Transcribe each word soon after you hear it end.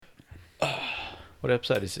What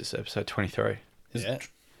episode is this? Episode 23. Yeah.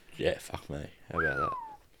 Yeah, fuck me. How about that?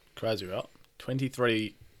 Crazy, right?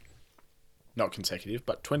 23, not consecutive,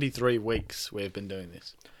 but 23 weeks we've been doing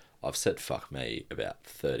this. I've said fuck me about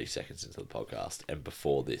 30 seconds into the podcast, and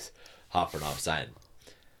before this, Harper and I were saying,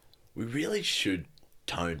 we really should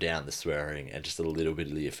tone down the swearing and just a little bit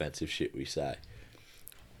of the offensive shit we say.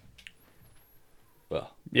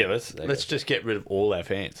 Well, Yeah, let's just get rid of all our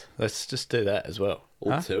fans. Let's just do that as well.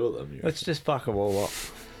 all two of them. Let's just fuck them all up.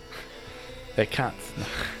 They can't.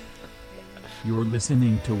 You're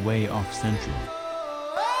listening to Way Off Central.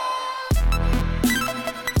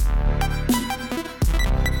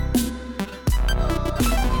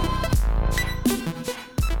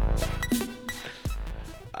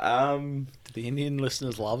 Do the Indian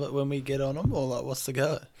listeners love it when we get on them, or like, what's the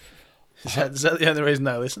go? Is that the only reason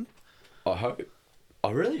they listen? I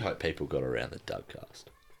really hope people got around the Dougcast.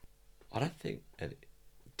 I don't think any...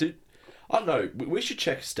 I don't know. We should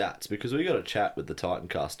check stats because we got a chat with the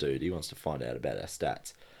Titancast dude. He wants to find out about our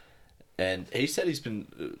stats, and he said he's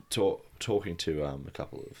been talking to a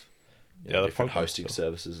couple of different hosting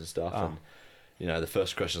services and stuff. And the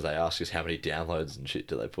first questions they ask is how many downloads and shit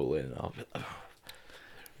do they pull in. And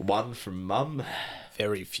one from Mum.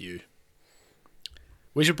 Very few.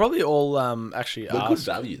 We should probably all actually They're ask. good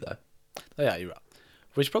value though. Oh, yeah, you're right.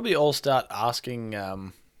 We should probably all start asking,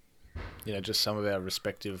 just some of our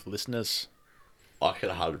respective listeners. I can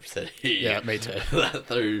 100% hear. Yeah, me too. that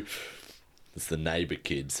through. It's the neighbour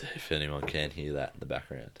kids. If anyone can hear that in the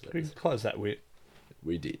background. We can close that with.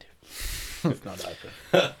 We did. It's not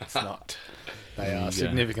open. It's not. They are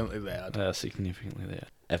significantly loud. They are significantly there.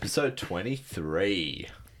 Episode 23.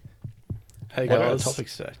 Hey What are our guys.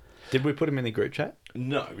 topics today? Did we put them in the group chat?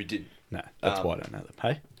 No, we didn't. No, that's why I don't know them.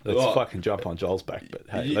 Hey, let's fucking jump on Joel's back, but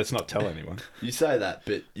hey, let's not tell anyone. You say that,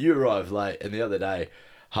 but you arrived late, and the other day,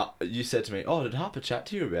 you said to me, "Oh, did Harper chat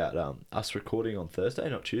to you about us recording on Thursday,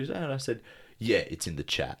 not Tuesday?" And I said, "Yeah, it's in the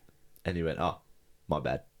chat." And he went, "Oh, my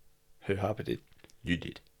bad. Who Harper did? You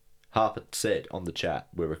did." Harper said on the chat,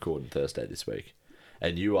 "We're recording Thursday this week,"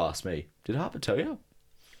 and you asked me, "Did Harper tell you?"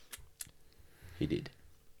 He did.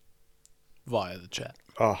 Via the chat.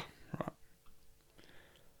 Oh, right.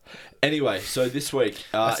 Anyway, so this week...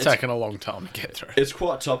 It's taken a long time to get through. It's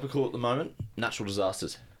quite topical at the moment. Natural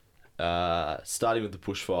disasters. Starting with the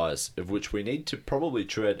bushfires, of which we need to probably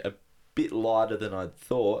tread a bit lighter than I'd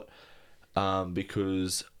thought,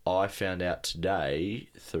 because I found out today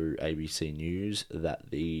through ABC News that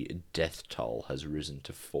the death toll has risen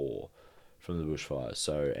to 4 from the bushfires.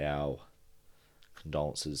 So our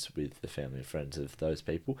condolences with the family and friends of those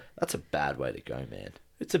people. That's a bad way to go, man.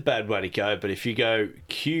 It's a bad way to go, but if you go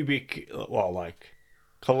kilometres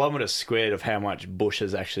squared of how much bush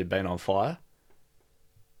has actually been on fire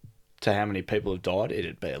to how many people have died,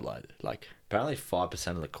 it'd be a load. Apparently 5%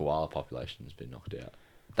 of the koala population has been knocked out.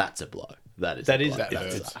 That's a blow. That is That a is blow. that That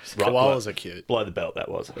hurts. hurts. Right, Koalas are cute. blow the belt, that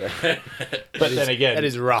was. But then again, That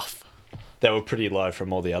is rough. they were pretty low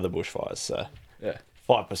from all the other bushfires, so Yeah.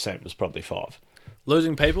 5% was probably 5.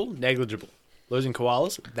 Losing people, negligible. Losing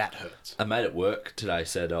koalas, that hurts. A mate at work today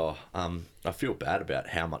said, I feel bad about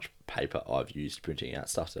how much paper I've used printing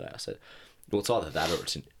out stuff today. I said, well, it's either that or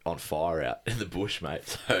it's on fire out in the bush, mate.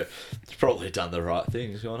 So it's probably done the right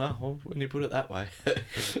thing. He's going, oh, well, when you put it that way.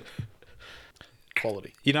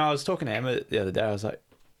 Quality. I was talking to Emma the other day. I was like,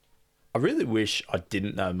 I really wish I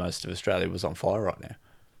didn't know most of Australia was on fire right now.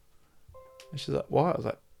 And she's like, why? I was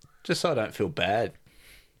like, just so I don't feel bad.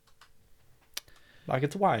 Like,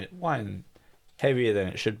 it's way heavier than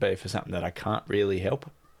it should be for something that I can't really help.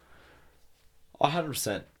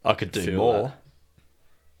 100%. I could do feel more. that.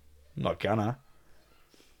 I'm not gonna.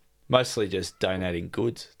 Mostly just donating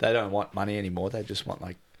goods. They don't want money anymore. They just want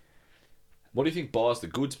What do you think buys the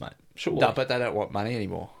goods, mate? Sure. no, but they don't want money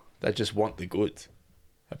anymore. They just want the goods.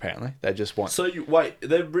 Apparently, they just want So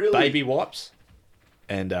they're really... baby wipes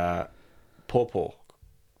and pawpaw.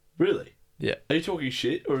 Really? Yeah. Are you talking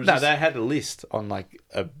shit? Or is No, this... they had a list on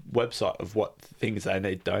a website of what things they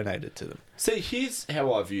need donated to them. See, here's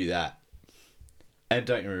how I view that. And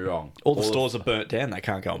don't get me wrong. All the stores are burnt down. They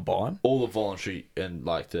can't go and buy them. All the voluntary and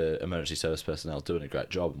the emergency service personnel doing a great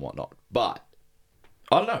job and whatnot. But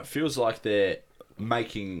I don't know. It feels like they're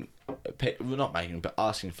asking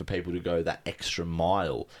for people to go that extra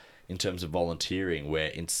mile in terms of volunteering, where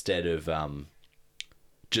instead of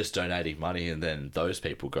just donating money and then those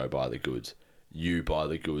people go buy the goods, you buy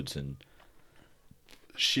the goods and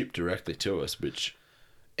ship directly to us, which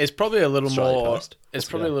It's probably a little Australia more. Post. It's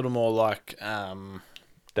probably a little more like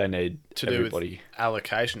They need to everybody. do with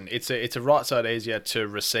allocation. It's a right side easier to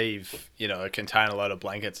receive, a container load of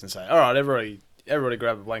blankets and say, all right, everybody, everybody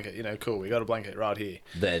grab a blanket. You know, cool. We got a blanket right here.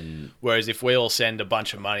 Then Whereas if we all send a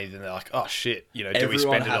bunch of money, then they're like, oh shit, you know, do we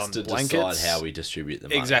everyone spend it has on to blankets? decide how we distribute the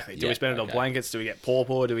money. Exactly. Do Yeah, we spend it on okay. blankets? Do we get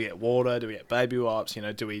pawpaw? Do we get water? Do we get baby wipes? You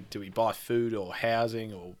know, do we buy food or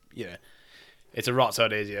housing or you know? It's a right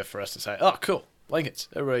side easier for us to say, oh, cool, blankets.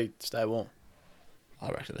 Everybody stay warm. I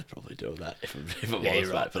reckon they're probably doing that if I'm Yeah, honest,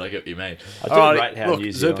 you're right. mate, but I get what you mean. I do Alrighty, rate how look,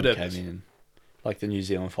 New Zealand Zupa came Dupas. in. Like the New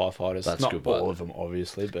Zealand firefighters. That's not good, all but- of them,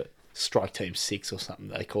 obviously, but Strike Team 6 or something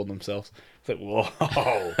they called themselves. It's like,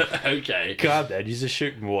 whoa. Okay. God, man, you're just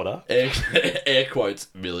shooting water. Air quotes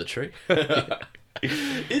military.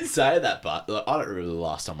 In saying that, but like, I don't remember the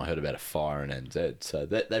last time I heard about a fire in NZ, so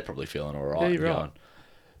they're probably feeling all right. Yeah, you're right. Going,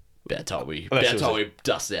 about time we Unless it was we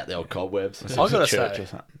dusted out the old cobwebs. It I was a gotta church say, or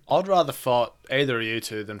something. I'd rather fight either of you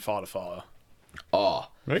two than fight a fire. Oh,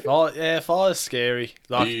 Fire's scary.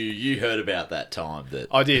 Like you heard about that time that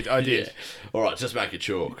I did. Yeah. All right, just making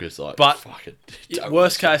sure because like, But fucking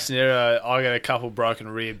worst case scenario, I get a couple broken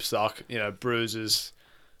ribs, like you know, bruises,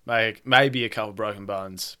 maybe a couple broken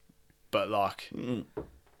bones, but like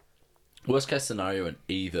worst case scenario in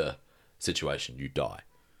either situation, you die.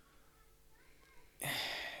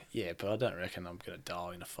 yeah, but I don't reckon I'm gonna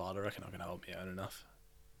die in a fight. I reckon I'm gonna hold my own enough.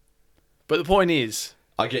 But the point is,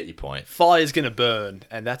 I get your point. fire's gonna burn,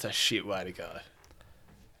 and that's a shit way to go.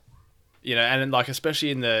 You know, and like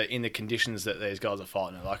especially in the conditions that these guys are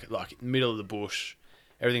fighting, in, like middle of the bush,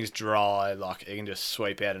 everything's dry, like it can just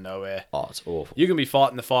sweep out of nowhere. Oh, it's awful. You can be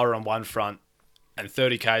fighting the fire on one front, and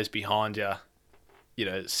 30 k's behind you, you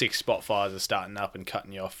know, 6 spot fires are starting up and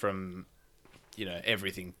cutting you off from, you know,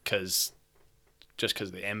 everything because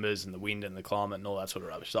of the embers and the wind and the climate and all that sort of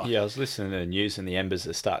rubbish. Like, Yeah, I was listening to the news and the embers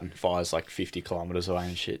are starting fires like 50 kilometres away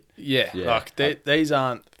and shit. yeah, Yeah. like these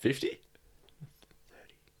aren't. 50?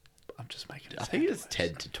 I'm just making it I think it's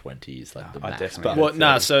 10 to 20 is like the I max. definitely- But Well,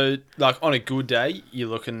 no, so like on a good day, you're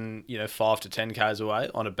looking, you know, 5 to 10 k's away.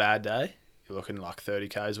 On a bad day, you're looking like 30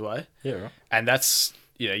 k's away. yeah, right. And that's,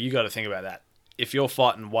 you know, you got to think about that. If you're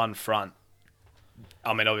fighting one front,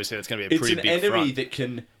 I mean, obviously that's going to be a It's pretty an big enemy front. that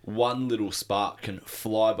can one little spark can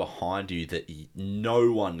fly behind you that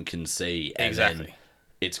no one can see, and then Exactly.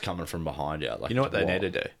 it's coming from behind you. Like You know what they wow. need to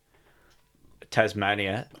do?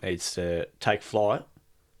 Tasmania needs to take flight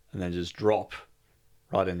and then just drop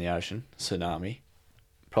right in the ocean. Tsunami.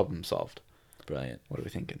 Problem solved. Brilliant. What are we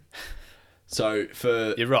thinking? So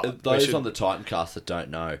for You're right. We those should- on the Titan cast that don't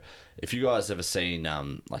know, if you guys ever seen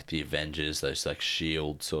like the Avengers, those like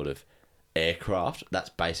shield sort of aircraft, that's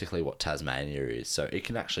basically what Tasmania is. So it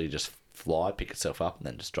can actually just fly, pick itself up, and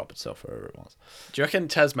then just drop itself wherever it wants. Do you reckon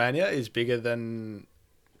Tasmania is bigger than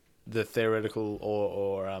the theoretical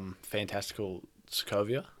or fantastical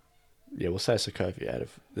Sokovia? Yeah, we'll say Sokovia out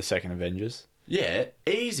of the second Avengers. Yeah,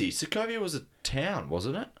 easy. Sokovia was a town,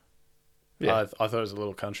 wasn't it? Yeah. I thought it was a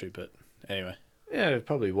little country, but anyway. Yeah, it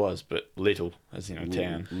probably was, but little, as in a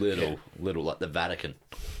town. Little, like the Vatican.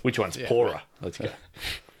 Which one's Yeah, poorer? right. Let's go.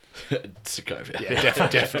 Sokovia. Yeah,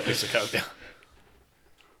 definitely Sokovia.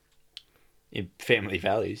 In family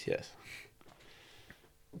values, yes.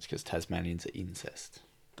 It's because Tasmanians are incest.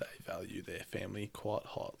 They value their family quite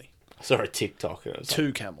highly. I saw a TikTok and it was like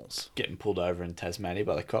 2 camels. getting pulled over in Tasmania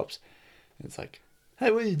by the cops. And it's like,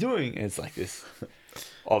 hey, what are you doing? And it's like this,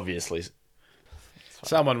 obviously.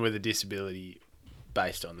 Someone with a disability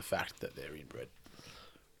based on the fact that they're inbred.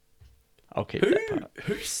 I'll keep that part.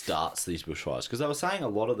 Who starts these bushfires? Because they were saying a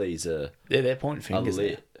lot of these are Yeah, they're pointing fingers.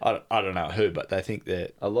 lit. Now. I don't know who, but they think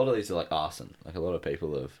that like arson. Like a lot of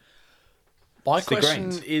people have. My It's the question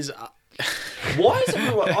Greens. is, Why is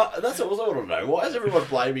everyone? That's what I want to know. Why is everyone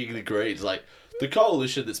blaming the Greens? Like the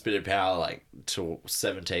coalition that's been in power like till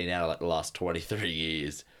 17 out of like the last 23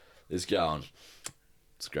 years is going.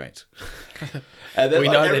 It's Greens. And then We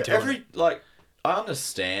like, know every, they're doing every like I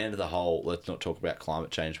understand the whole let's not talk about climate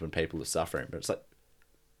change when people are suffering, but it's like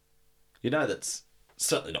that's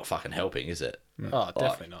certainly not fucking helping, is it? oh,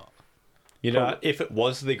 definitely not. You know, if it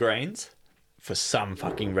was the Greens, for some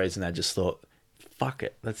fucking reason, they just thought, fuck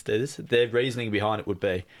it, let's do this. Their reasoning behind it would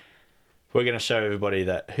be, we're going to show everybody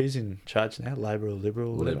that who's in charge now, Labor or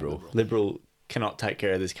Liberal? Liberal cannot take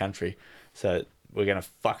care of this country. So we're going to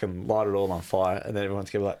fucking light it all on fire. And then everyone's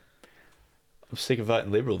going to be like, I'm sick of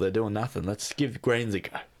voting Liberal. They're doing nothing. Let's give the Greens a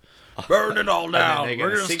go. Burn it all And then down. they're We're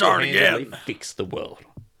gonna going to start single-handedly again. fix the world.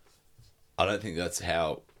 I don't think that's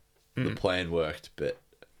how the plan worked, but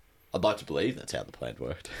I'd like to believe that's how the plan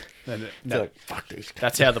worked. No, They're no, like, fuck these.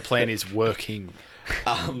 that's how the plan is working.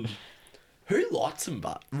 Who lights them,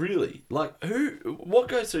 but really? Like, what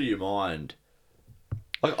goes through your mind?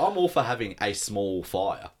 Like, I'm all for having a small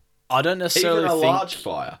fire. I don't necessarily Even a think... large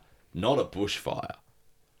fire, not a bushfire.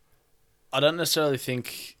 I don't necessarily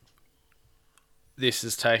think this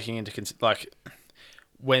is taking into like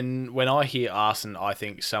when I hear arson, I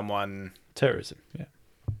think someone, Terrorism, yeah.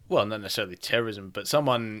 well, not necessarily terrorism, but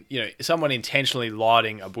someone intentionally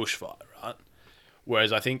lighting a bushfire, right?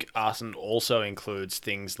 Whereas I think arson also includes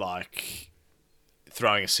things like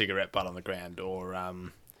throwing a cigarette butt on the ground, or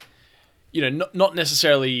not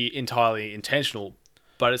necessarily entirely intentional,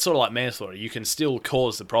 but it's sort of like manslaughter. You can still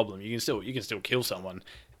cause the problem. You can still kill someone,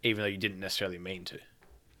 even though you didn't necessarily mean to.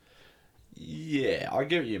 Yeah, I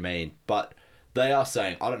get what you mean, but they are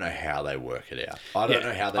saying, I don't know how they work it out. I don't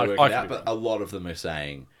know how they work it out, but a lot of them are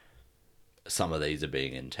saying some of these are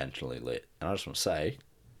being intentionally lit. And I just want to say,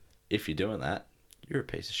 if you're doing that, you're a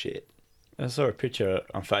piece of shit. I saw a picture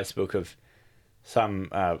on Facebook of some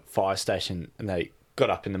fire station, and they got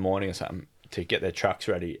up in the morning or something to get their trucks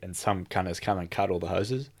ready, and some cunters come and cut all the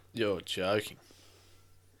hoses. You're joking.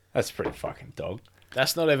 That's pretty fucking dog.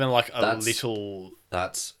 That's not even like a little...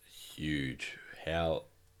 That's huge. How...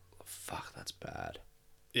 Fuck, that's bad.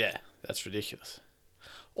 Yeah, that's ridiculous.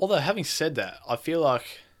 Although, having said that, I feel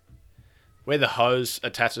like where the hose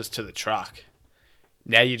attaches to the truck,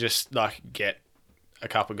 now you just like get a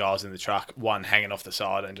couple of guys in the truck, one hanging off the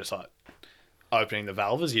side and just like opening the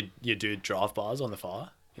valve as you do drive-bys on the fire.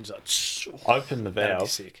 You just like... Open the That'd be valve,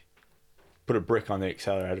 sick. put a brick on the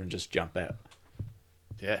accelerator and just jump out.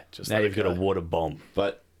 Yeah, just Now let you've it got go. a water bomb.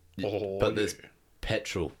 But Oh, there's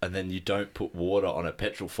petrol, and then you don't put water on a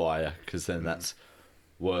petrol fire, because then that's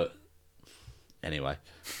what... Anyway.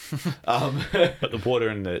 But the water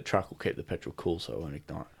in the truck will keep the petrol cool, so it won't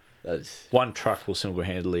ignite. That's... One truck will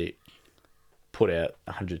single-handedly put out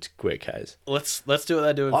 100 square Ks. Let's do what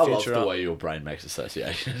they do in I love future. the way your brain makes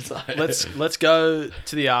associations. Let's go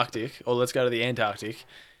to the Arctic, or let's go to the Antarctic,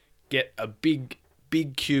 get a big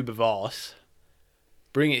cube of ice,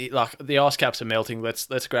 bring it, like the ice caps are melting, let's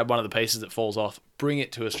grab one of the pieces that falls off, bring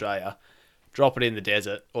it to Australia, drop it in the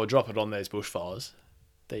desert, or drop it on these bushfires.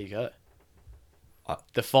 There you go.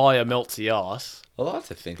 The fire melts the ice, I like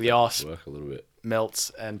to think The that ice- would work a little bit. melts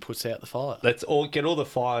and puts out the fire. Let's all get all the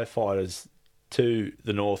firefighters to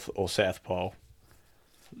the North or South Pole.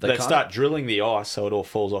 Let's can't- start drilling the ice so it all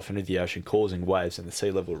falls off into the ocean, causing waves and the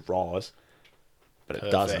sea level will rise. But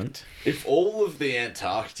it doesn't. If all of the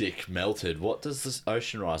Antarctic melted, what does this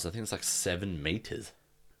ocean rise? I think it's like 7 meters.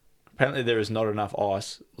 Apparently there is not enough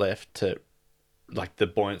ice left to, like, the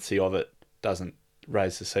buoyancy of it doesn't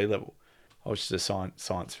raise the sea level. I watched a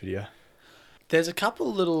science video. There's a couple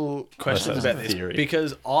of little questions that's about a this, theory.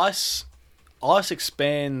 because ice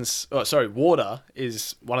expands. Oh, sorry, water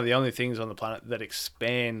is one of the only things on the planet that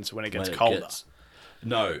expands when it gets colder.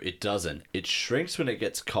 No, it doesn't. It shrinks when it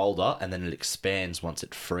gets colder, and then it expands once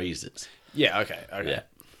it freezes. Yeah. Okay. Yeah.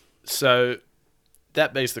 So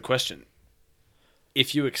that begs the question: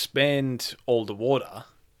 if you expand all the water,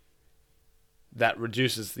 that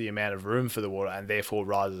reduces the amount of room for the water, and therefore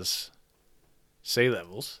rises sea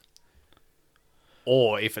levels.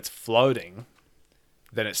 Or if it's floating,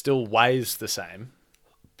 then it still weighs the same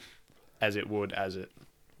as it would as it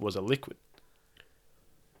was a liquid.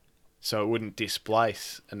 So it wouldn't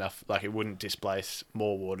displace enough, like it wouldn't displace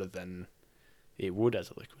more water than it would as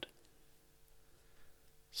a liquid.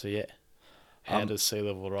 So yeah, how does sea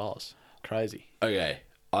level rise? Crazy. Okay,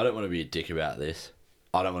 I don't want to be a dick about this.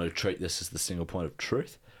 I don't want to treat this as the single point of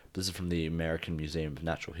truth. This is from the American Museum of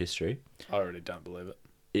Natural History. I already don't believe it.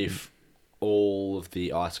 If all of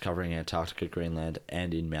the ice covering Antarctica, Greenland,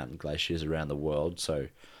 and in mountain glaciers around the world, so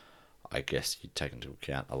I guess you take into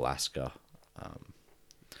account Alaska, a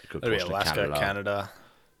good That'd be portion of Alaska, Canada,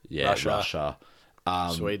 yeah, Russia,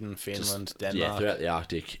 Sweden, Finland, Denmark. yeah, throughout the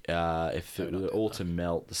Arctic. If it were all to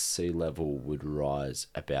melt, the sea level would rise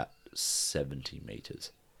about 70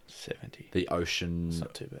 meters. 70. The ocean It's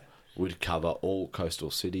not too bad. would cover all coastal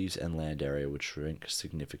cities, and land area would shrink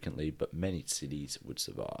significantly, but many cities would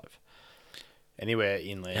survive. Anywhere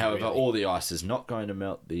inland. However, really. all the ice is not going to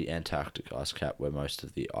melt. The Antarctic ice cap, where most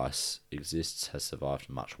of the ice exists, has survived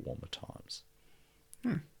much warmer times.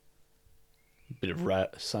 Bit of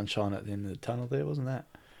sunshine at the end of the tunnel there, wasn't that?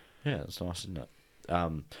 Yeah, that's nice, isn't it?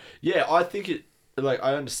 Yeah, I think it. Like,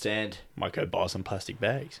 I understand. Might go buy some plastic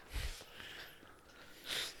bags.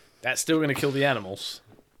 That's still going to kill the animals,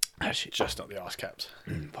 Oh, shit. just not the ice caps.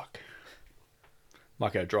 Fuck.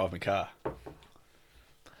 Might go drive my car.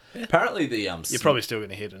 Apparently, the You're probably still going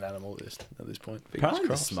to hit an animal at this point. apparently the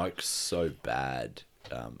crossed. smoke's so bad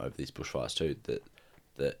over these bushfires too that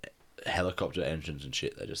the helicopter engines and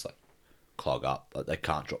shit, they just like clog up. Like, they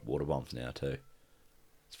can't drop water bombs now too.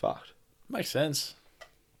 It's fucked. Makes sense.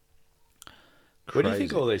 Where do you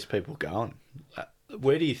think Crazy. all these people going?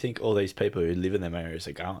 Where do you think all these people who live in them areas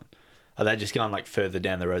are going? Are they just going like further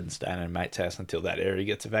down the road and staying at a mate's house until that area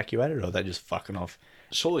gets evacuated, or are they just fucking off?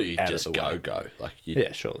 Surely you Out of just the way. go. Like you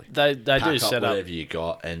Yeah, surely. They pack do up set up. whatever you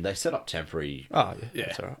got, and they set up temporary. Oh, yeah. Yeah,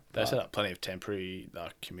 That's all right. they set up plenty of temporary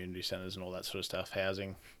like community centres and all that sort of stuff,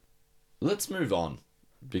 housing. Let's move on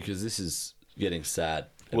because this is getting sad.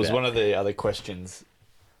 Was about- one of the other questions,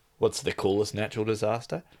 what's the coolest natural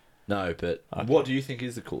disaster? No, but Okay. what do you think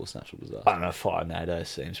is the coolest natural disaster? I don't know, Fire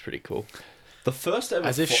seems pretty cool. The first ever.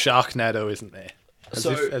 As if fi- Sharknado isn't there.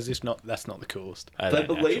 So- As if not. That's not the coolest. They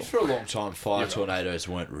believed for a long time fire You're right. tornadoes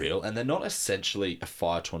weren't real, and they're not essentially a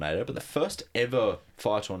fire tornado, but the first ever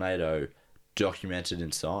fire tornado documented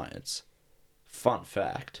in science. Fun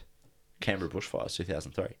fact: Canberra bushfires,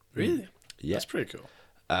 2003. Really? Yeah. That's pretty cool.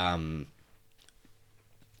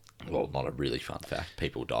 Well, not a really fun fact.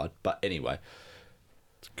 People died, but anyway.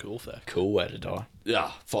 It's a cool fact. Cool way to die.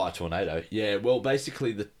 Yeah, fire tornado. Yeah, well,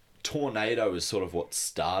 basically the tornado is sort of what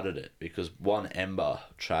started it because one ember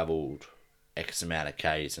travelled X amount of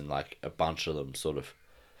Ks and like a bunch of them sort of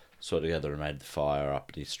together and made the fire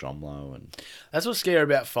up near Stromlo and That's what's scary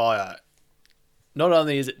about fire. Not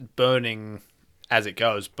only is it burning as it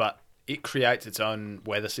goes, but it creates its own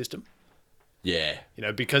weather system. yeah. You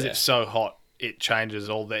know, because Yeah. it's so hot, it changes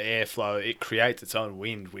all the airflow. It creates its own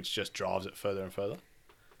wind, which just drives it further and further.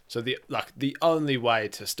 So the only way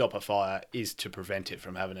to stop a fire is to prevent it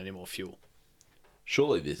from having any more fuel.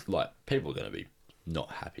 Surely this like people are going to be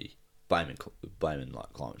not happy blaming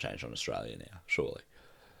like climate change on Australia now. Surely.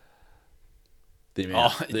 The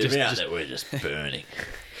amount, that we're just burning.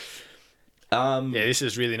 Yeah, this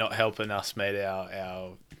is really not helping us meet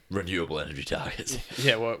our Renewable energy targets.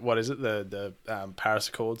 yeah. What is it? The Paris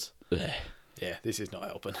Accords. Yeah. Yeah, this is not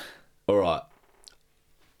helping. All right.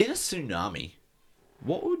 In a tsunami,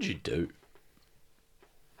 what would you do?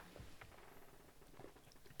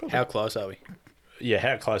 How close are we? Yeah,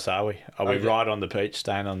 how close are we? Are we Okay. right on the beach,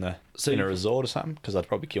 staying on the So in a you- resort or something? Because I'd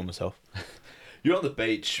probably kill myself. You're on the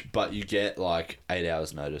beach, but you get like 8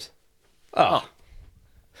 hours notice. Oh.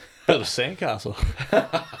 Build a sandcastle.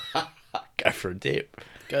 Go for a dip.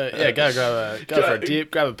 Go for a dip,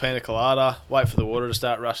 grab a pina colada, wait for the water to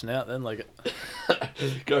start rushing out, then like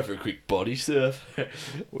Go for a quick body surf.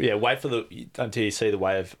 Yeah, wait until you see the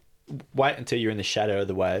wave. Wait until you're in the shadow of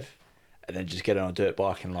the wave, and then just get on a dirt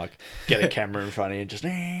bike and like get a camera in front of you and just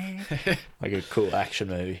like a cool action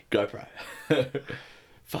movie. GoPro.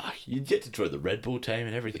 Fuck, you'd get to join the Red Bull team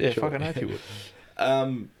and everything. Yeah, sure. fucking hope you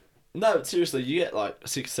would. No, but seriously, you get like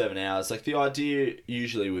 6-7 hours. Like the idea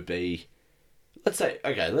usually would be, let's say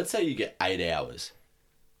you get 8 hours.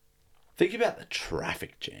 Think about the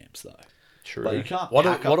traffic jams though. True. Like you can't. what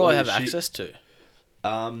pack do up all I your have shit. access to?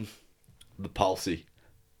 The Pulsar.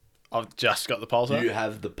 I've just got the pulsar. You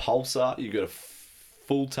have the Pulsar. You got a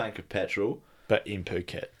full tank of petrol, But in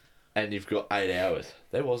Phuket. and you've got 8 hours.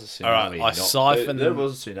 There was a tsunami. All right, I siphon There them.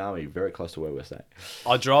 was a tsunami very close to where we're staying.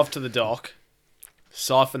 I drive to the dock,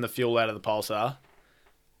 siphon the fuel out of the pulsar,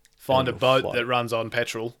 find a And boat fly. that runs on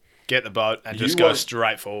petrol, get the boat, and You just go won't-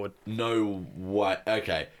 straight forward. No way.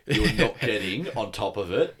 Okay, you're not getting on top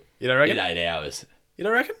of it You don't in reckon? 8 hours. You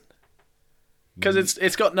don't reckon? Because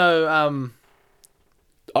it's got no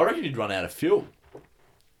I reckon you'd run out of fuel.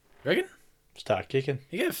 reckon? Start kicking.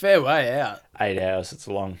 You get a fair way out. 8 hours. It's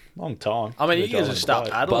a long time. I mean, to you be can driving just a start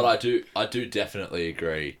boat. paddling. But I do definitely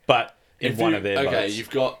agree. But in If one you- of their okay, boats.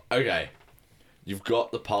 you've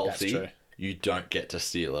got the That's Pulsar. true. You don't get to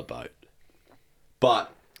steal a boat.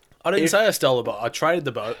 But I didn't say I stole the boat. I traded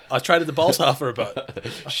the boat. I traded the pulsar for a boat.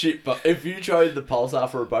 shit, but if you trade the Pulsar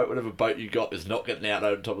for a boat, whatever boat you got is not getting out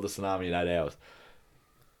on top of the tsunami in 8 hours.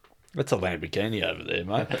 That's a Lamborghini over there,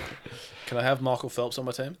 mate. Can I have Michael Phelps on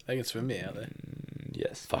my team? They can swim me out there.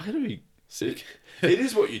 Yes. Fuck, it'd be sick. It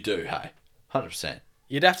is what you do, hey. 100%.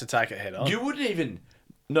 You'd have to take it head on. You wouldn't even...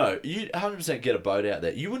 No, you'd 100% get a boat out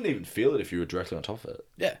there. You wouldn't even feel it if you were directly on top of it.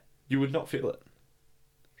 Yeah. You would not feel it.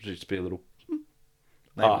 It'd just be a little...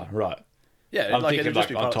 Maybe. Oh, right. Yeah, I'm thinking it'd like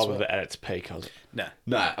be on part top the of swim. it at its peak. I was Nah.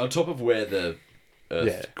 No, on top of where the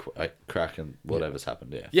earth Yeah. crack and whatever's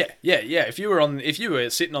happened, yeah. Yeah. If you were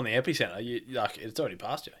sitting on the epicenter, it's already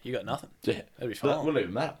past you. You got nothing. Yeah. That'd be That fine. wouldn't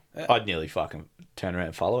even matter. I'd nearly fucking turn around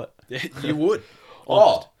and follow it. Yeah, you would.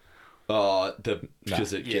 Oh,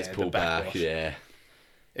 because it gets Yeah, the pulled back, backwash. yeah.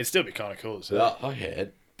 It'd still be kind of cool. So Oh, okay,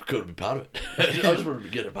 it could have been part of it. I just wanted to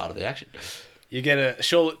get a part of the action. you get a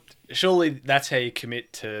surely that's how you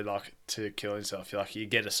commit to killing yourself. You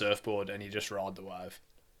get a surfboard and you just ride the wave.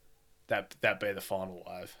 That be the final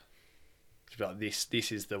wave. Just be like,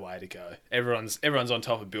 this is the way to go. Everyone's on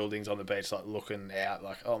top of buildings on the beach, like looking out,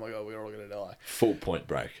 like, oh my god, we're all gonna die. Full point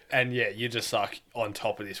break. And yeah, you're just like on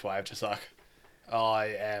top of this wave, just like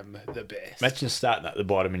I am the best. Imagine starting at the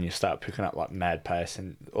bottom and you start picking up like mad pace,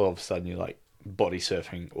 and all of a sudden you're like body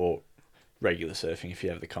surfing or regular surfing if you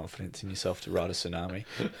have the confidence in yourself to ride a tsunami,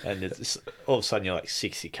 and it's just, all of a sudden you're like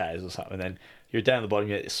 60 k's or something, and then you're down the bottom,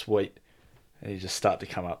 you get your sweet, and you just start to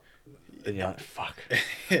come up, and you're like fuck,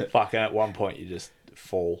 fuck, and at one point you just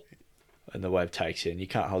fall, and the wave takes you, and you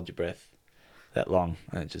can't hold your breath that long,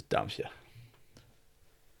 and it just dumps you,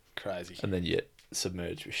 Crazy. and then you get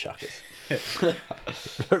submerged with shuckers.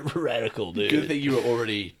 Radical, dude. Good thing you were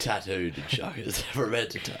already tattooed in shuckers from head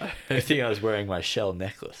to toe. Good thing I was wearing my shell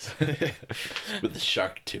necklace. With the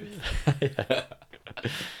shark tooth.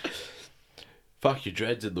 Fuck, your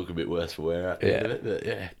dreads would look a bit worse for wear at the end of it, but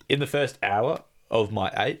yeah. In the first hour of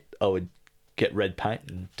my 8, I would get red paint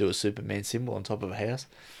and do a Superman symbol on top of a house.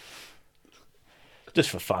 Just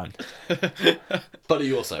for fun. But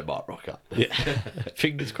he also might rock up. Yeah.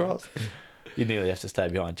 Fingers crossed. You nearly have to stay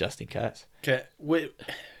behind just in case. Okay, would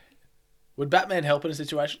Batman help in a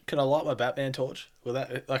situation? Can I light my Batman torch? Will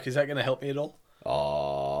that is that going to help me at all?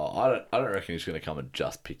 Oh, I don't reckon he's going to come and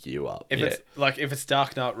just pick you up. If it's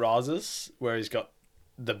Dark Knight Rises where he's got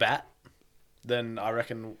the bat, then I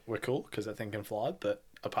reckon we're cool because that thing can fly. But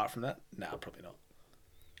apart from that, no, probably not.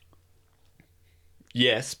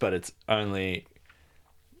 Yes, but it's only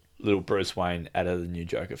little Bruce Wayne out of the new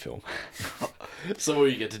Joker film. So all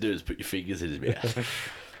you get to do is put your fingers in his mouth.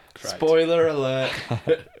 Great. Spoiler alert.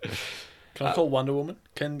 Can I call Wonder Woman?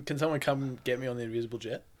 Can someone come get me on the invisible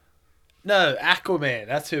jet? No, Aquaman.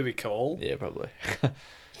 That's who we call. Yeah, probably.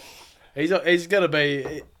 He's gonna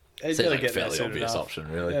be. He's Seems gonna like a get that fairly soon obvious enough.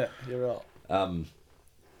 option, really. Yeah, you're right.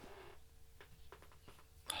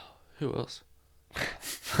 Who else?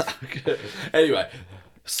 Anyway,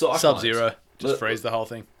 Cyclones. Sub-Zero. Just Let- freeze the whole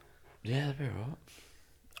thing. Yeah, that'd be alright.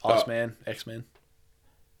 Iceman, X-Men.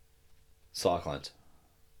 Cyclones.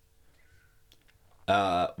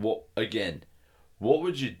 What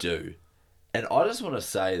would you do? And I just want to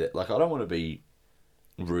say that, like, I don't want to be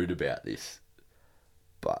rude about this,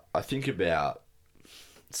 but I think about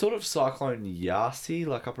sort of Cyclone Yasi,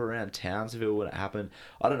 like up around Townsville when it happened.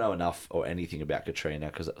 I don't know enough or anything about Katrina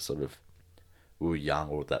because that sort of, we were young,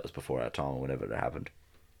 or that was before our time or whenever it happened.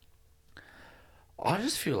 I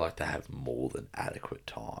just feel like they have more than adequate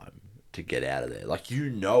time to get out of there. Like,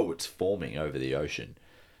 you know it's forming over the ocean.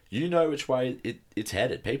 You know which way it's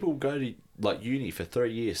headed. People go to, like, uni for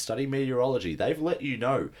 3 years, study meteorology. They've let you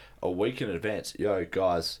know a week in advance. Yo,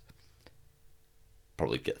 guys,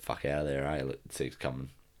 probably get the fuck out of there, eh? Let's see it's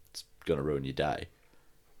coming. It's going to ruin your day.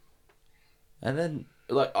 And then,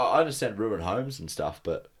 like, I understand ruin homes and stuff,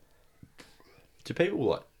 but do people,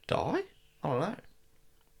 like, die? I don't know.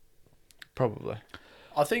 Probably.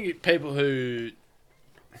 I think people who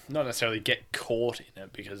not necessarily get caught in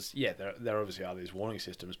it because, yeah, there obviously are these warning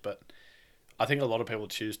systems, but I think a lot of people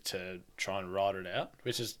choose to try and ride it out,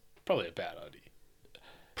 which is probably a bad idea.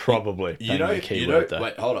 Probably. You know,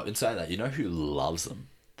 wait, hold up. In saying that, you know who loves them?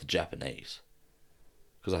 The Japanese.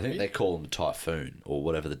 Because I think they call them the typhoon or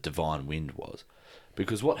whatever the divine wind was.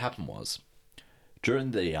 Because what happened was,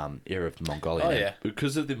 during the era of the Mongolian,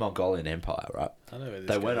 because of the Mongolian Empire, right? I know where this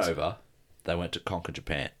They went goes. over. They went to conquer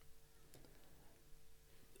Japan.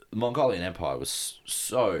 The Mongolian Empire was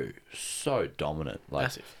so dominant. Like,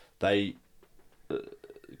 Massive. they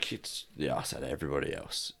kicked the ass out of everybody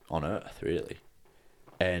else on Earth, really.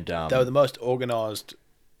 And They were the most organised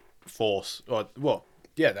force, they were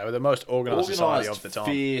the most organised society of the time.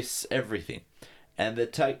 fierce, everything. And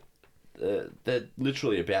they're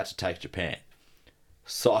literally about to take Japan.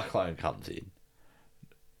 Cyclone comes in,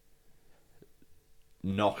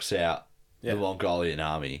 knocks out the Mongolian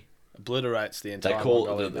army. Obliterates the entire They call it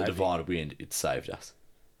Mongolian the Navy. divine wind. It saved us.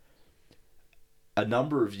 A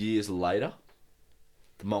number of years later,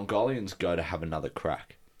 the Mongolians go to have another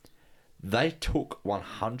crack. They took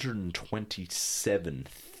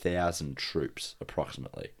 127,000 troops,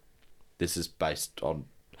 approximately. This is based on...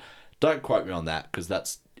 Don't quote me on that, because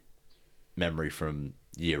that's memory from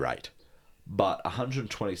year 8. But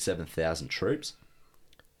 127,000 troops,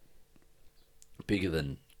 bigger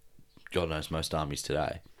than God knows most armies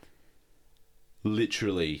today.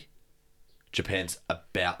 Literally, Japan's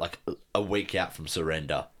about like a week out from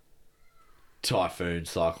surrender. Typhoon,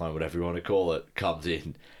 cyclone, whatever you want to call it, comes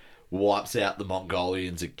in, wipes out the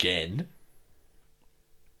Mongolians again,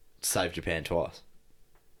 saved Japan twice.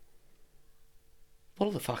 What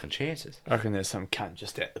are the fucking chances? I reckon there's some cunt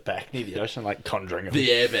just out the back near the ocean, like conjuring them. The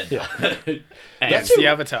airbender. And That's the who-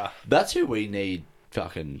 Avatar. That's who we need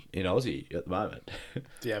fucking in Aussie at the moment.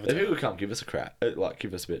 The If Avatar. people come give us a crap, like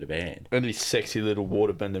give us a bit of a hand. And these sexy little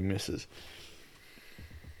waterbender misses.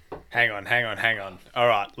 'Cause, like, I don't know, I reckon there's some cunt just out the back near the ocean, like conjuring them. That's who we need fucking in Aussie at the moment. If people come give us a crap, like give us a bit of a hand. The Avatar. Hang on. All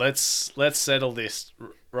right, let's settle this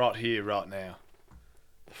right here, right now.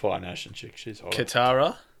 The Fire Nation chick, she's hot.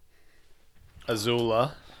 Katara,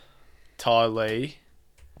 Azula, Ty Lee,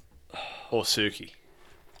 or Suki.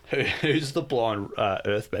 Who's the blind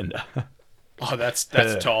earthbender? Oh, that's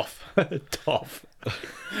Toph. Toph.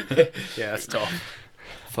 Yeah, that's Toph.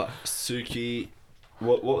 Fuck. Suki.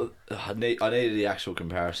 What? I needed the actual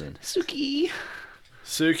comparison. Suki.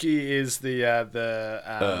 Suki is the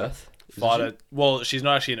Earth. fighter. Well, she's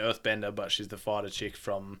not actually an earthbender, but she's the fighter chick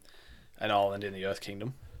from an island in the Earth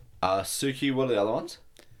Kingdom. Suki. What are the other ones?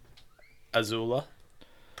 Azula,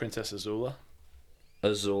 Princess Azula,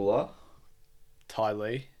 Azula. Ty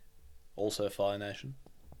Lee, also Fire Nation.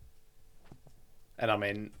 And I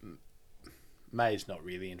mean, May's not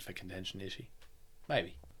really in for contention, is she?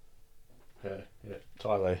 Maybe. Yeah.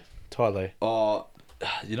 Ty Lee. Oh,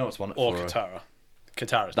 you know what's won it Or for her? Katara.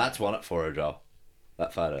 Katara's That's won it for her, Joel.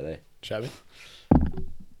 That photo there. Shabby.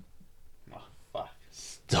 Oh, fuck.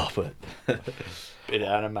 Stop it. Bit of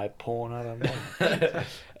anime porn, I don't know.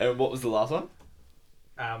 And what was the last one?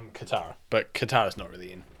 Katara. But Katara's not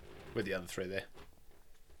really in with the other three there.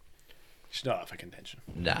 She's not up for contention.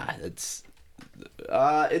 Nah, it's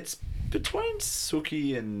between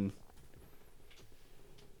Suki and.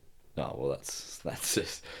 Oh well, that's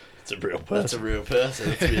just It's a real that's a person. real person.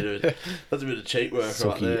 That's a bit of cheat work right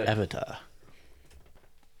Suki there. Avatar.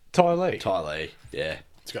 Ty Lee. Ty Lee, yeah,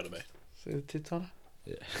 It's got to be. See the tits on her?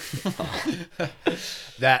 yeah.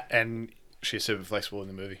 That and she's super flexible in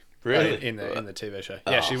the movie. Really? In the TV show.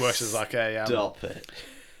 Yeah, she works as like a Stop it.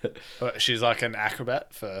 she's like an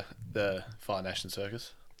acrobat for the Fire Nation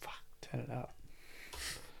Circus. Turn it up.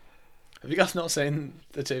 Have you guys not seen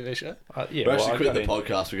the TV show? Yeah, We're actually I quitting the got in-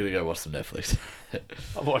 podcast. We're gonna go watch some Netflix.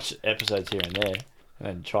 I've watched episodes here and there, and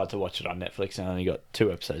then tried to watch it on Netflix, and I only got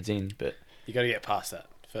 2 episodes in. But You got to get past that.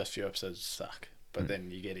 First few episodes suck, but then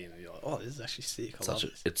you get in and you're like, oh, this is actually sick. I love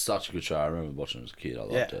this. It's such a good show. I remember watching it as a kid. I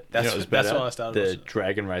loved Yeah, it. that's you know what was that's better? why I started. The watching it.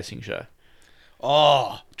 Dragon Racing show.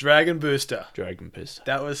 Oh, Dragon Booster. Dragon Pistol.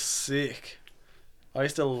 That was sick. I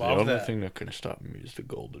used to The love only that. thing that can stop me is the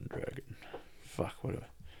Golden Dragon. Fuck,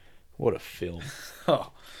 what a film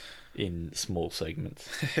Oh. in small segments.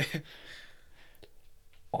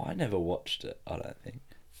 I never watched it. I don't think.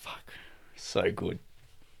 Fuck, so good.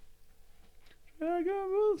 I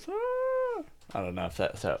don't know if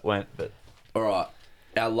that's how it went, but All right,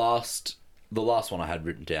 the last one I had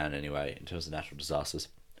written down anyway in terms of natural disasters,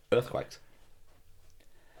 earthquakes.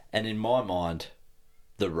 And in my mind,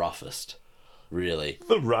 the roughest, really.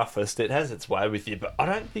 the roughest. It has its way with you, but I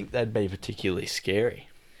don't think they'd be particularly scary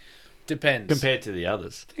Depends. compared to the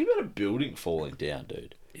others. Think about a building falling down,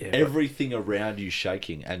 dude. Yeah, but- Everything around you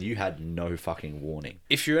shaking, and you had no fucking warning.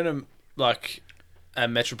 If you're in a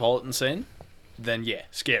metropolitan scene, then yeah,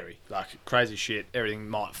 scary. Like crazy shit, everything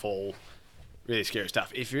might fall. Really scary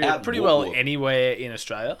stuff. If you're Out pretty what- well what? anywhere in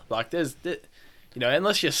Australia, like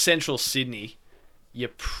unless you're central Sydney, you're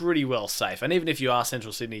pretty well safe. And even if you are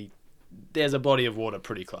central Sydney, there's a body of water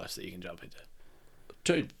pretty close that you can jump into.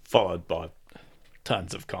 Dude, Followed by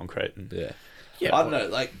tons of concrete and yeah. Yeah, I don't know,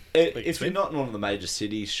 like, if you're swim. not in one of the major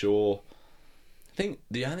cities, sure. I think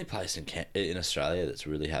the only place in Australia that's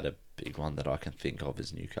really had a big one that I can think of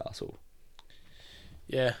is Newcastle.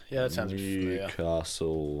 Yeah, that sounds familiar.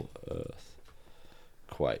 Newcastle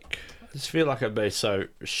earthquake. I just feel like I'd be so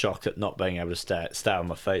shocked at not being able to stay on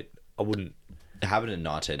my feet. I wouldn't. It happened in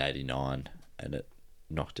 1989, and it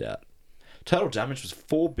knocked out. Total damage was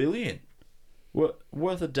 $4 billion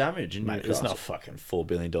worth of damage in Mate, Newcastle. there's not fucking $4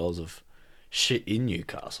 billion of shit in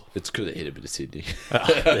Newcastle. It's because it hit a bit of Sydney.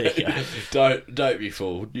 There you go. Don't be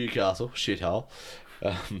fooled. Newcastle, shithole.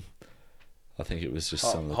 I think it was just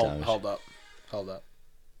some of the damage. Hold up.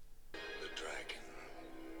 The dragon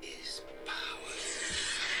is power.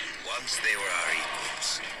 Once they were our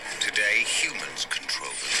equals. Today, humans control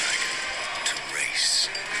the dragon. To race,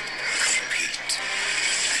 compete,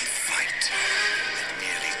 and fight at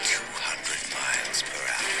nearly 200 miles per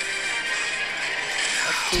hour.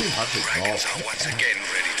 Now, 200 dragons miles. are once again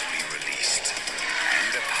ready to be released.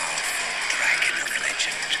 And a powerful dragon of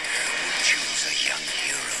legend will choose a young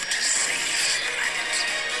hero to save the planet.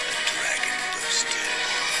 The Dragon Booster.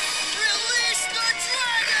 Release the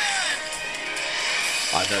dragon!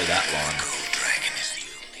 I know that line. Gold dragon is the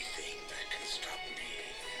only thing that can stop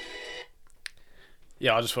me.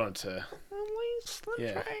 Yeah, I just wanted to.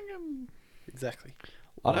 Yeah. Exactly.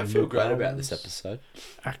 I don't feel great about this episode.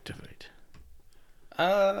 Activate.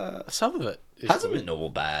 Some of it Hasn't been all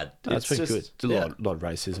bad. That's been good. It's a lot of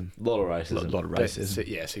racism. Lot of racism. lot of racism.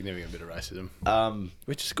 Yeah, significant bit of racism.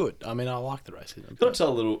 Which is good. I mean, I like the racism. Got to tell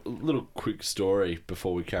a little quick story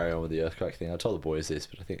before we carry on with the earthquake thing. I told the boys this,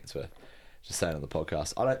 but I think it's worth just saying on the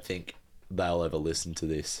podcast. I don't think they'll ever listen to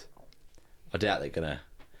this. I doubt they're gonna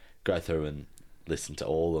go through and listen to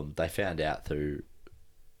all of them. They found out through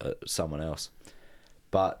someone else.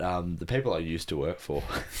 But the people I used to work for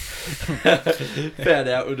found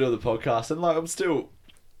out we're doing the podcast, and like I'm still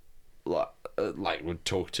would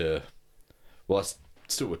talk to. Well, I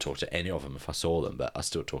still would talk to any of them if I saw them, but I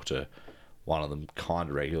still talk to one of them kind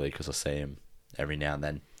of regularly because I see him every now and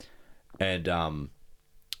then. And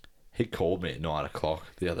he called me at 9:00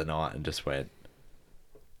 the other night and just went.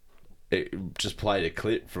 It just played a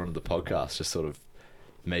clip from the podcast, just sort of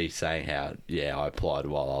me saying how I applied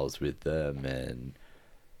while I was with them, and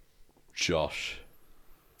Josh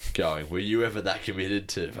going, were you ever that committed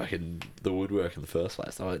to fucking the woodwork in the first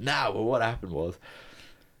place? And I went, nah, well, what happened was.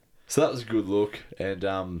 So that was a good look, and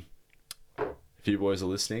if you boys are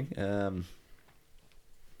listening, I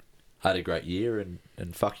had a great year, and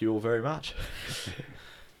fuck you all very much.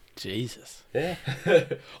 Jesus. Yeah.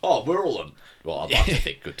 Oh, we're all on, well, I'd like to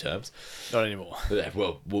think good terms. Not anymore. Yeah,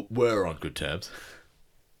 well, we're on good terms.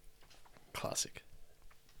 Classic.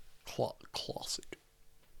 Classic.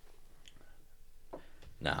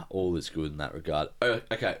 Nah, all is good in that regard.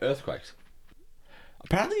 Okay, earthquakes.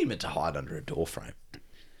 Apparently you're meant to hide under a door frame.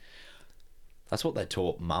 That's what they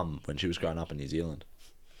taught Mum when she was growing up in New Zealand.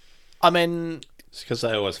 I mean... It's because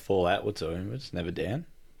they always fall outwards or inwards, never down.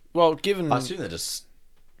 Well, given... I assume they're just...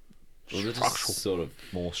 structural. Sort of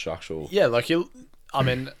more structural. Yeah, like you... I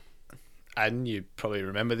mean... And you probably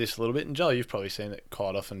remember this a little bit, and Joel, you've probably seen it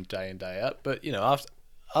quite often day in, day out. But, you know, after,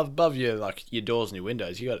 above your doors and your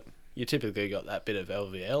windows, you typically got that bit of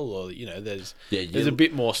LVL, or, you know, there's a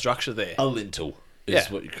bit more structure there. A lintel is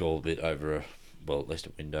what you call a bit over at least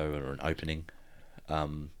a window or an opening.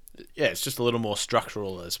 Yeah, it's just a little more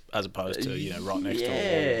structural as opposed to, you know, right next to a wall.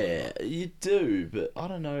 Yeah, you do, but I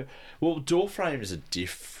don't know. Well, door frames are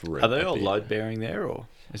different. Are they all load bearing there, or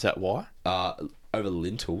is that why? Over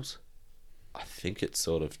lintels, I think it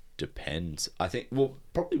sort of depends. I think, well,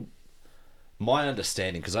 probably my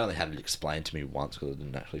understanding, because I only had it explained to me once because I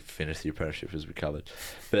didn't actually finish the apprenticeship as we covered,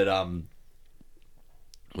 but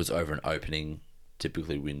was over an opening,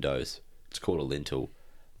 typically windows. It's called a lintel.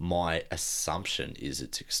 My assumption is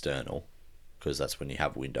it's external, because that's when you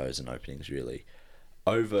have windows and openings, really.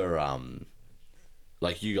 Over,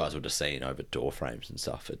 like you guys would have seen over door frames and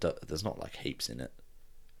stuff, there's not like heaps in it,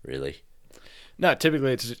 really. No,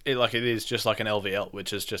 typically it is just like an LVL,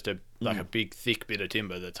 which is just a big thick bit of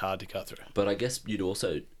timber that's hard to cut through. But I guess you'd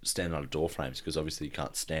also stand on door frames, because obviously you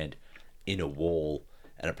can't stand in a wall,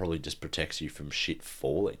 and it probably just protects you from shit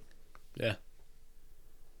falling. Yeah.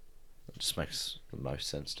 It just makes the most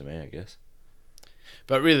sense to me, I guess.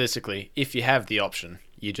 But realistically, if you have the option,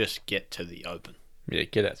 you just get to the open. Yeah,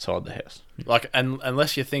 get outside the house. Like, and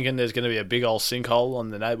unless you're thinking there's going to be a big old sinkhole on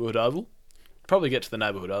the neighbourhood oval, probably get to the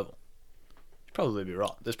neighbourhood oval. You'd probably be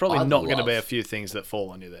right. There's probably not going to be a few things that fall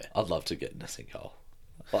on you there. I'd love to get in a sinkhole.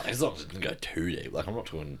 Like, as long as it doesn't go too deep. Like, I'm not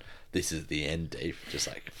talking this is the end deep. Just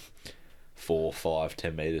like 4, 5,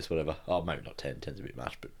 10 metres, whatever. Oh, maybe not 10. 10's a bit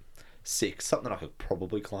much, but 6. Something I could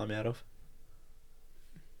probably climb out of.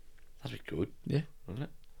 That'd be good. Yeah. Wouldn't it?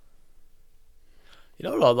 You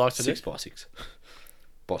know what I'd like to 6 do? by 6.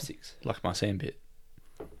 By 6. Like my sandpit.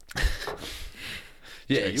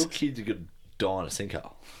 Yeah, your kids are going to die in a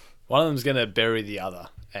sinkhole. One of them's going to bury the other,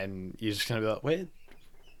 and you're just going to be like,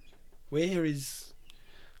 where is...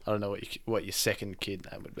 I don't know what your second kid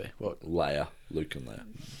name would be. What? Leia. Luke and Leia.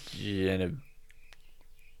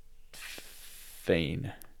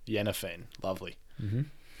 Yennephine. Lovely. Mm-hmm.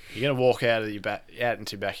 You're going to walk out into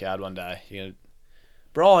your backyard one day. You're going to...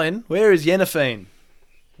 Brian, where is Yennephine?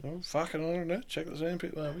 Well, fucking, I don't know. Check the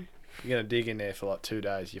sandpit, maybe. You're going to dig in there for like 2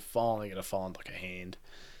 days. You're finally going to find like a hand.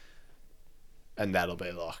 And that'll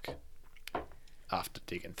be like after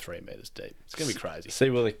digging 3 meters deep. It's going to be crazy. See,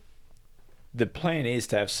 well, the plan is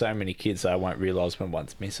to have so many kids that I won't realise when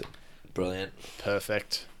one's missing. Brilliant.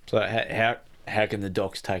 Perfect. So how can the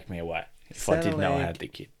docs take me away if I didn't know I had the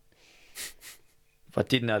kid? If I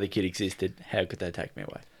didn't know the kid existed, how could they take me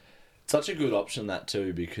away? Such a good option, that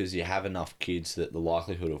too, because you have enough kids that the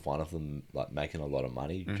likelihood of one of them like making a lot of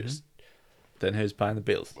money just... Then who's paying the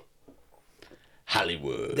bills?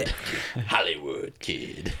 Hollywood. Hollywood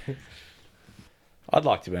kid. I'd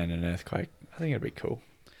like to be in an earthquake. I think it'd be cool.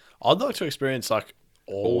 I'd like to experience like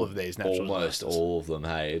all of these natural almost disasters. all of them.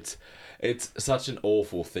 Hey, it's such an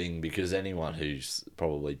awful thing, because anyone who's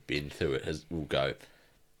probably been through it will go,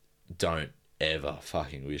 don't ever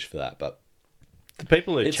fucking wish for that. But The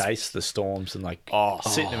people who It's- chase the storms and like Oh.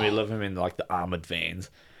 sit in the middle of them in like the armored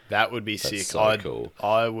vans. That would be sick. so cool.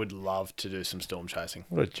 I would love to do some storm chasing.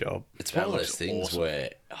 What a job. it's That one of looks those things awesome. where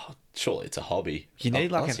surely it's a hobby. You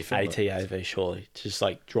need like Unless an you film it. ATAV surely. To just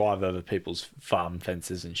like drive over people's farm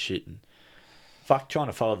fences and shit and fuck trying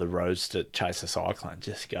to follow the roads to chase a cyclone.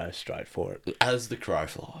 Just go straight for it. As the crow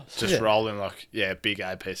flies. Just Yeah. roll in like big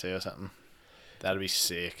APC or something. That'd be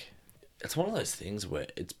sick. It's one of those things where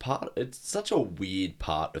it's such a weird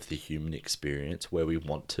part of the human experience where we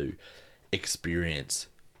want to experience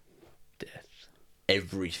Death.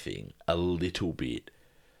 everything a little bit.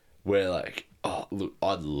 Where like, oh look,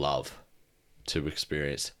 I'd love to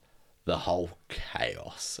experience the whole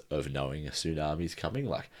chaos of knowing a tsunami's coming,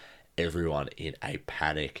 like everyone in a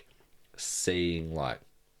panic, seeing like,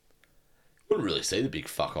 wouldn't really see the big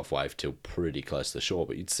fuck off wave till pretty close to the shore,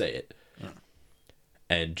 but you'd see it.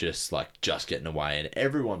 And just getting away and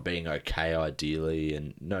everyone being okay ideally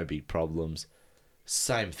and no big problems.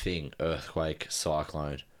 Same thing, earthquake,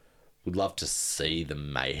 cyclone. Would love to see the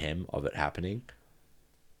mayhem of it happening.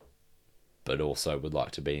 But also would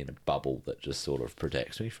like to be in a bubble that just sort of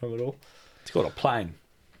protects me from it all. It's called a plane.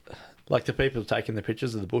 Like the people taking the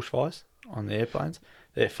pictures of the bushfires on the airplanes,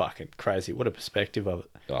 they're fucking crazy. What a perspective of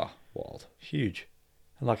it. Oh, wild. Huge.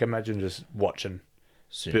 And like imagine just watching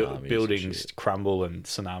Tsunamis and buildings shit. crumble and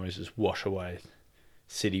tsunamis just wash away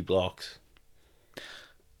city blocks.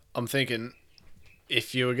 I'm thinking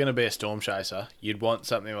if you were going to be a storm chaser, you'd want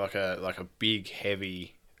something like a big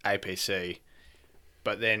heavy APC.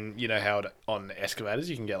 But then you know how on excavators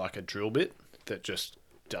you can get like a drill bit that just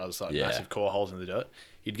does like massive core holes in the dirt.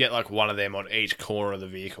 You'd get like one of them on each corner of the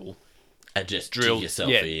vehicle. And just Drill dig yourself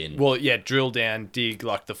yeah, in. Well, yeah, drill down, dig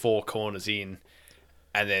like the four corners in,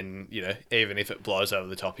 and then even if it blows over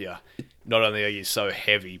the top of you, not only are you so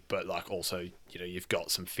heavy, but like also you've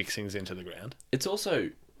got some fixings into the ground. It's also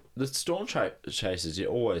the storm chasers you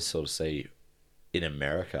always sort of see in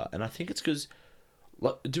America, and I think it's because,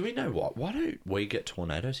 like, do we know what? Why don't we get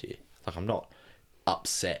tornadoes here? Like, I'm not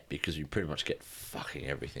upset because we pretty much get fucking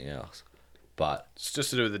everything else, but It's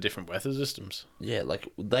just to do with the different weather systems. yeah, like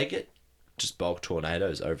they get just bulk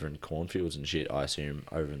tornadoes over in cornfields and shit. I assume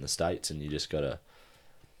over in the States, and you just gotta.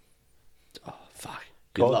 Oh fuck!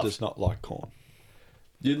 God does not like corn.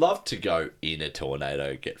 You'd love to go in a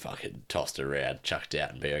tornado, get fucking tossed around, chucked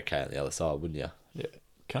out, and be okay on the other side, wouldn't you? Yeah.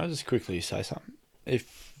 Can I just quickly say something?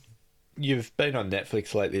 If you've been on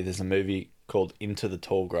Netflix lately, there's a movie called Into the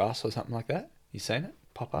Tall Grass or something like that. You seen it?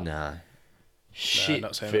 Pop up? No. Shit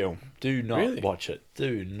not seen it. film. Do not Really? watch it.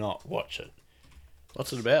 Do not watch it.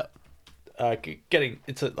 What's it about?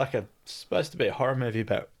 It's supposed to be a horror movie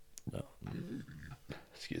about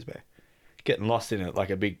excuse me, getting lost in it like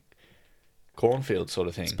a big cornfield sort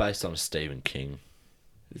of thing. It's based on a Stephen King.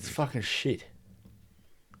 It's fucking shit.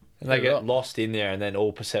 And they Yeah, get right. lost in there, and then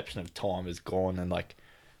all perception of time is gone, and like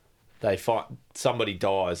they find somebody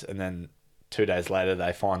dies, and then 2 days later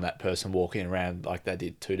they find that person walking around like they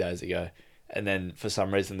did 2 days ago, and then for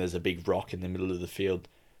some reason there's a big rock in the middle of the field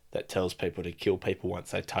that tells people to kill people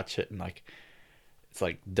once they touch it, and like it's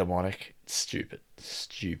like demonic. It's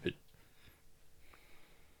stupid.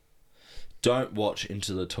 Don't watch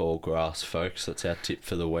Into the Tall Grass, folks. That's our tip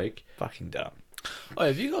for the week. Fucking dumb. Oh,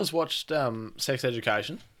 have you guys watched Sex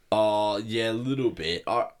Education? Oh, yeah, a little bit.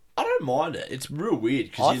 I don't mind it. It's real weird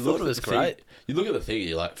because I thought it was great. You look at the thing and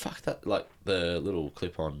you're like, fuck that, like the little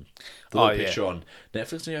clip on, the Oh, little yeah. picture on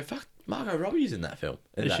Netflix, and you go, fuck, Margot Robbie's in that film,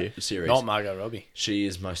 in Is that she? series. Not Margot Robbie. She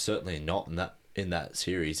is most certainly not in that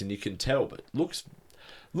series, and you can tell, but looks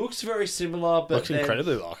very similar, but Looks then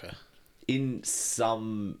incredibly like her. in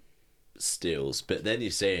some stills, but then you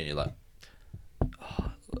see it and you're like,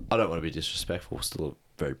 oh, I don't want to be disrespectful, still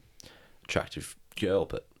a very attractive girl,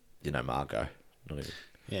 but Margot, not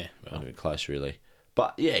even close really.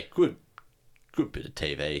 But yeah, good bit of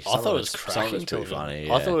TV. I thought it was cracking. Pretty funny.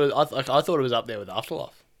 I Yeah. thought it was up there with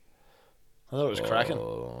Afterlife. I thought it was cracking.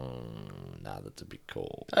 Nah, that's a big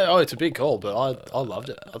call. Oh, it's a big call, but I loved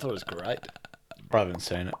it. I thought it was great. I haven't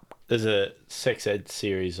seen it. There's a sex ed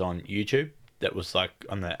series on YouTube that was like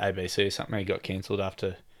on the ABC or something. It got cancelled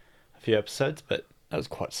after a few episodes, but that was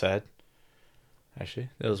quite sad. Actually,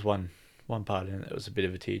 there was one part in it that was a bit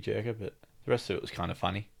of a tearjerker, but the rest of it was kind of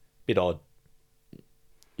funny. Bit odd.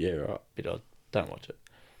 Yeah, right. Bit odd. Don't watch it.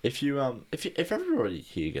 If everybody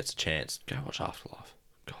here gets a chance, go watch Afterlife.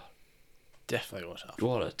 God, Definitely watch Afterlife.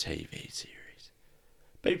 what a TV series.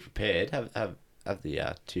 Be prepared. Have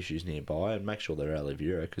the tissues nearby and make sure they're aloe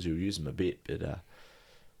vera because you'll use them a bit. But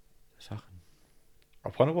fucking, I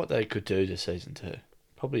wonder what they could do to season 2.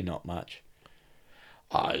 Probably not much.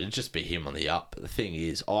 It'd just be him on the up. But the thing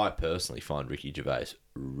is, I personally find Ricky Gervais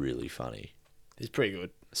really funny. He's pretty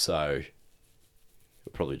good. So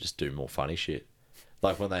he'll probably just do more funny shit.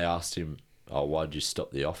 Like when they asked him, "Oh, why'd you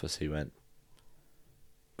stop The Office?" He went,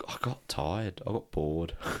 "I got tired. I got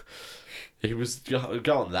bored." He was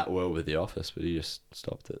going that well with The Office, but he just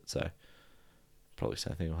stopped it. So probably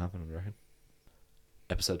same thing will happen, I reckon.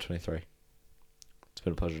 Episode 23. It's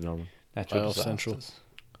been a pleasure, gentlemen. Natural Whale Central. disasters.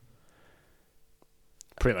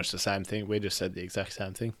 Pretty much the same thing. We just said the exact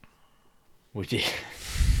same thing. We did.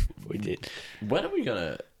 We did. When are we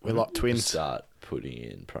gonna? We're like twins. Start putting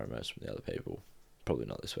in promos from the other people. Probably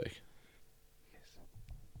not this week.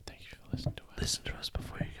 Thank you for listening to us. Listen to us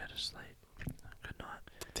before you go to sleep. Good night.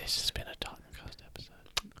 This has been a Titancast episode.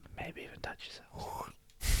 Maybe even touch yourself.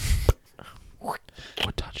 Or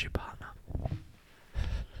touch your partner.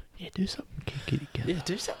 Yeah, do something kinky together. Yeah,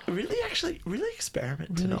 do something. Really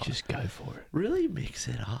experiment Really tonight. just go for it. Really mix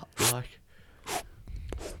it up. Like,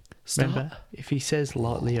 Remember, if he says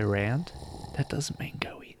lightly around, that doesn't mean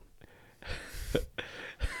go in.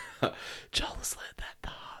 Joel has learned that the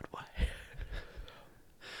hard way.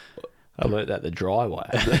 I learnt that the dry way.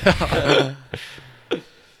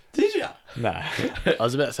 Did you? No. I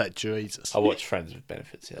was about to say Jesus. I watched Friends with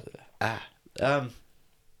Benefits the other day.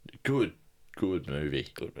 Good movie.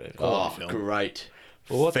 Good movie. Oh, film. great.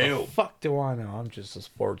 Well, what film. the fuck do I know? I'm just a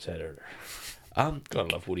sports editor.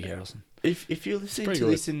 Gotta love Woody Harrelson. If you're listening pretty to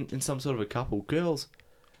good. this in some sort of a couple, girls,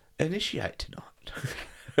 initiate tonight.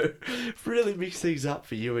 Really mix things up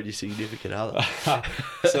for you and your significant other.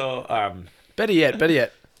 So, Better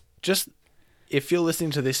yet, just if you're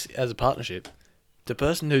listening to this as a partnership, the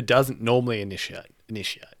person who doesn't normally initiate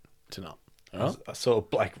tonight. All right? I saw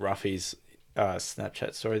Blake Ruffy's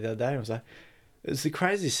Snapchat story the other day. I was like, it was the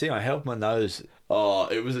craziest thing. I held my nose. Oh,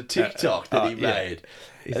 it was a TikTok that he yeah. made.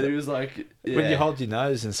 And he was like... When you yeah. hold your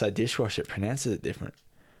nose and say dishwasher, it pronounces it different.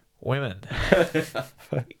 Women. God,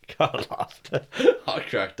 I laughed. I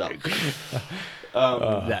cracked up.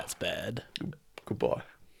 That's bad. Goodbye.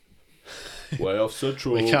 Way off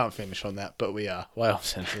Central. We can't finish on that, but we are way off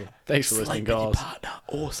central. Thanks for listening, Sleep with your guys. partner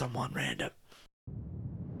or someone random.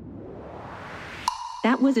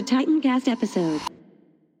 That was a Titancast episode.